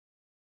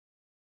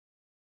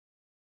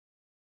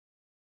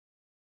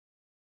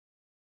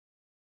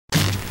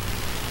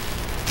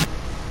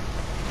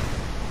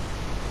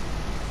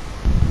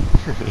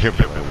You're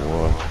putting me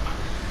war.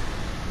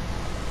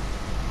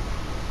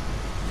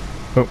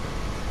 Oh.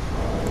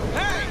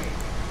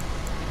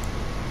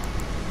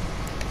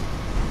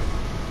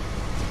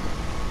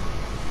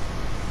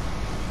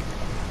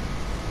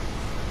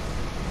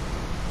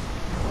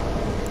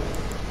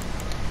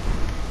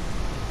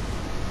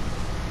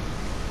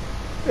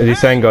 Is he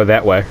saying go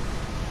that way?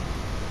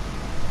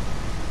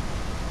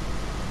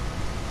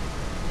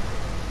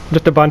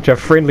 Just a bunch of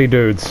friendly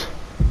dudes.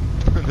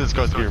 This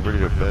guy's getting ready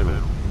to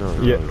battle.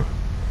 No, yeah.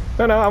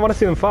 No, I want to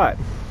see them fight.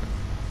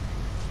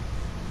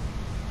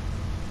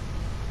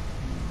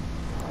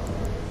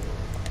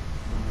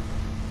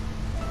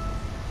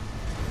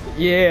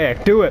 Yeah,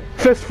 do it.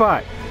 Fist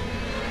fight.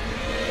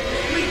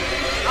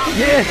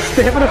 Yes,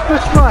 they're having a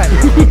fist fight.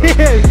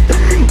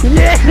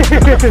 Yes,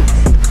 yes.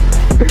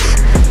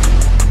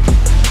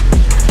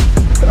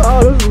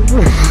 Oh,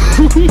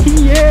 this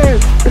is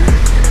yes.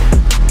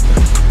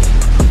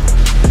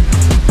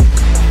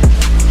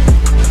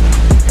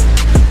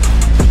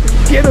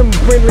 Get him,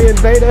 friendly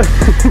invader.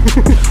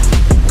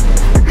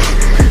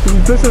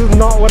 This is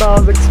not what I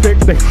was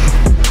expecting.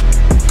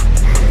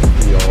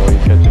 Yo, are you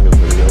catching a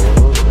video?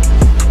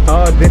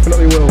 Oh,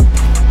 definitely will.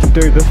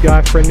 Dude, this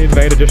guy, friendly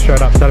invader, just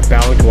showed up, started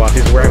bowing to us.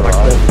 He's wearing like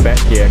full fat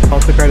gear,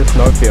 consecrated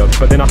snowfield.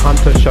 But then a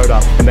hunter showed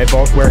up, and they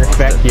both wearing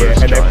fat gear,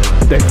 and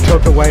they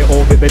took away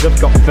all. They just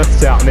got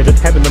fists out, and they're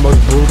just having the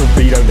most brutal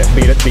beat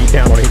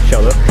down on each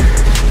other.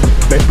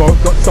 They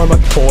both got so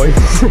much poise,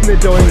 and they're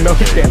doing no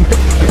damage.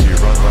 As you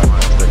run right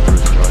past that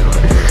cruise train on the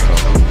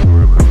castle,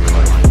 we were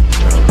like,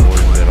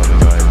 poise that on the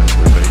guy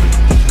with baby.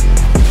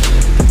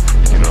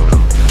 You know,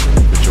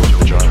 the George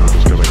the Giant will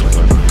just go back to his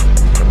own room.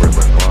 And we're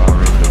like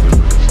far into the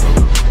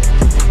snow.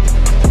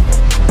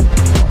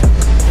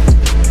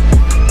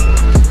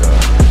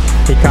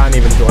 He can't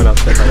even join us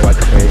that otherwise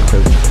to me,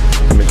 because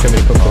I mean, too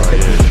many cooks on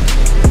kitchen.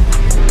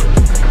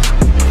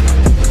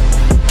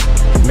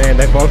 Man,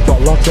 they both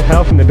got lots of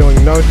health and they're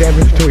doing no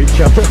damage to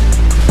each other.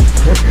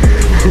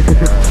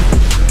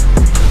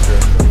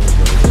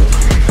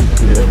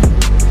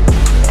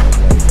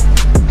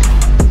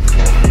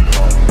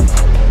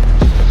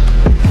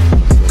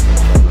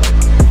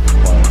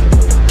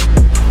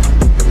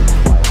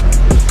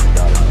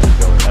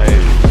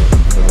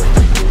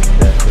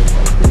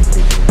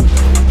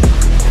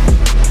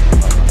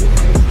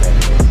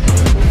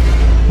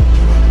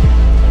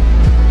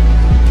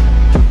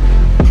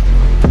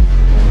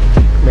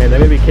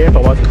 Be careful,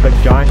 otherwise this big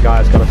giant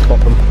guy is going to stop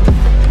them.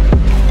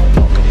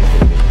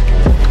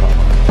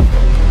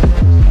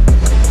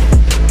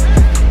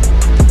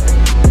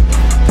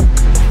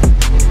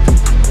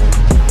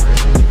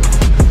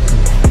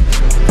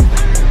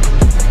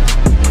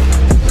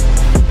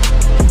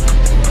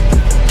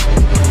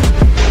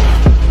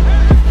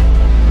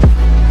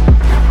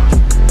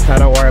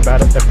 Don't worry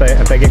about it.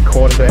 If they get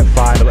caught into that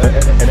fight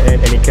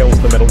and he kills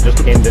them, it'll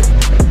just end it.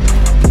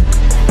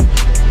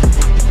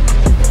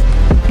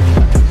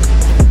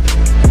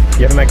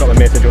 Yeah, and they got the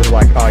message, it was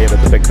like, oh yeah,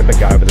 there's a big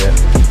guy over there.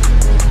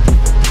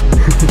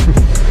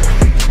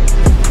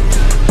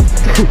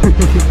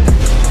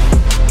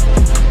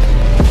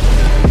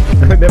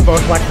 I think they're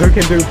both like, who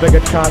can do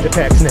bigger charge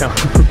attacks now?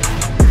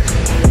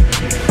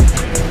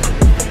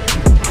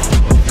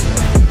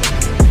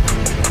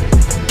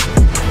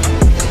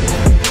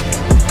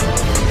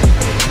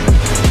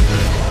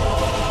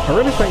 I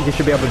really think you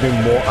should be able to do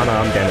more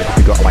unarmed damage if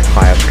you've got like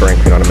higher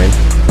strength, you know what I mean?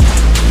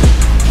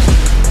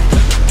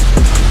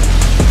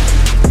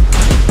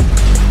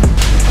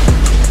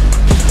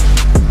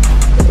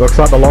 Looks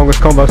like the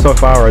longest combo so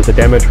far is a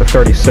damage for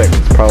 36.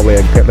 It's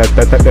probably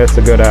that's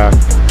a good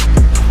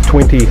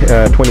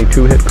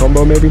 22 hit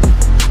combo maybe.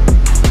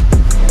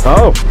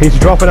 Oh, he's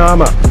dropping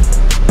armor.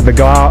 The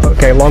guy,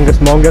 okay,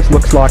 Mongus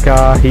looks like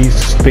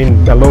he's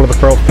been a Lord of the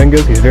 12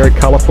 Fingers. He's very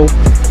colourful.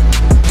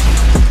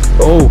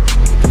 Oh,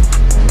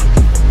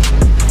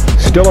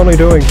 still only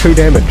doing 2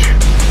 damage.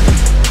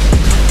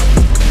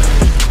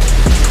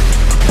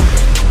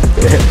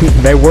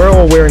 They were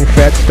all wearing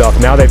fat stuff,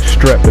 now they've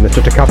stripped and it's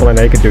just a couple of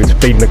naked dudes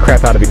feeding the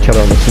crap out of each other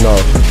on the snow.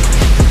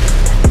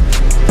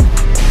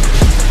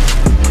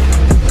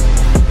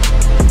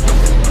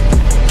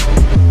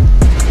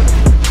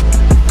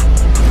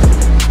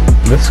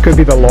 This could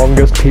be the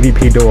longest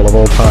PvP duel of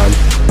all time.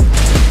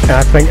 And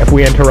I think if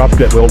we interrupt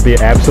it, we'll be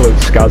absolute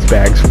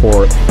scuzzbags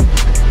for it.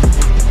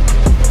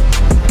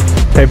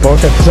 They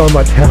both have so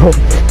much health.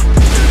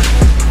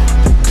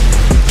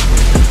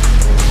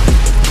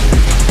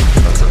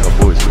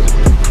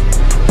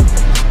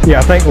 Yeah,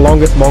 I think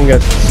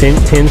Mongus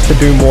tends to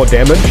do more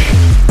damage.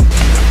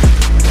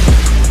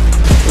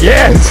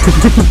 Yes!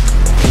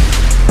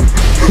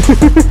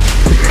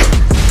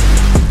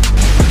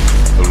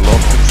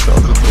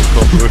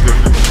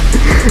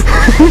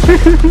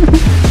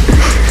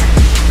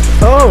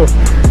 Oh!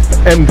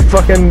 And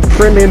fucking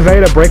friendly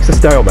invader breaks the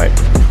stalemate.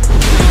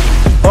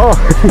 Oh!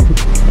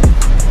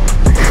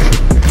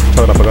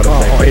 Hold up, I gotta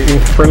say.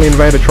 Friendly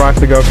invader tries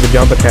to go for the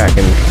jump attack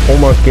and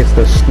almost gets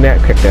the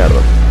snap kicked out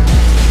of him.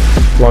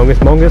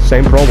 Mongus,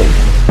 same problem.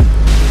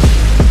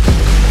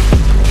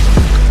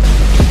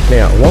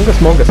 Now, Longus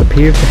Mongus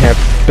appears to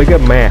have bigger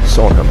mass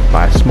on him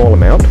by a small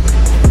amount,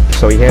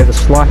 so he has a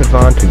slight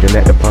advantage in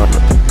that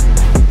department.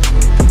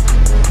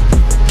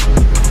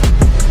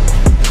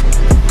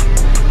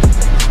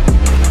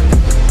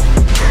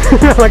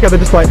 I like how they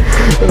just like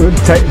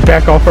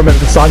back off from it,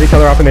 size each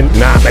other up, and then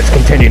nah, let's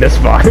continue this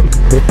fight.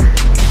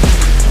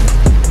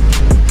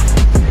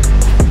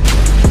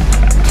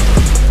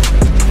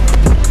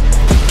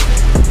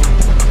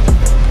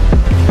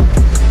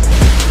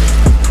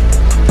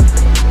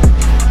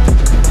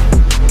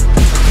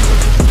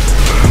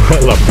 I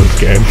love this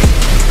game.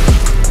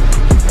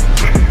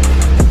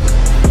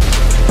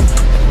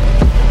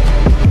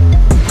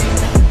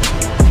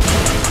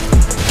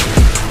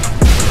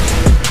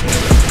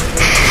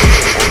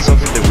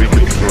 Something that we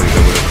could destroy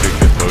that would affect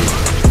their boat.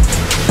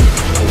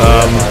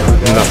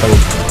 Nothing.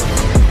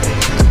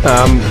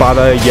 By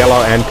the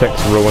yellow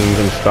antics ruins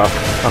and stuff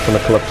up on the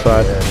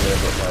cliffside.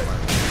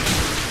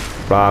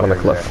 Right on the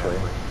cliff.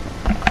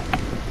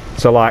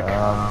 So like,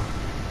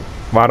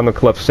 right on the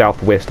cliff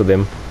southwest of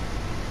them.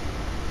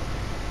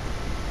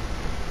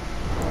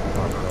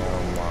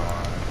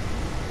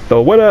 The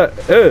winner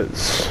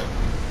is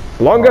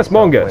Longus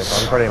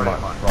Mongus. I'm pretty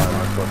much right on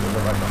the cliff.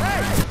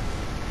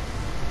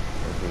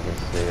 If you can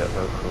see it,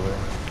 hopefully.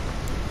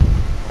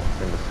 I'll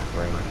send a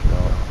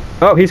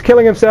screenshot. Oh, he's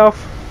killing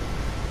himself.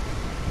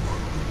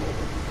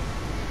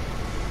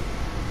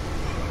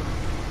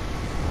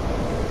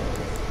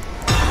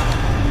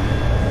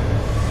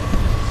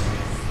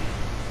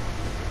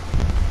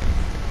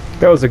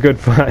 That was a good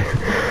fight.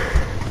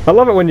 I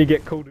love it when you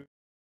get cool.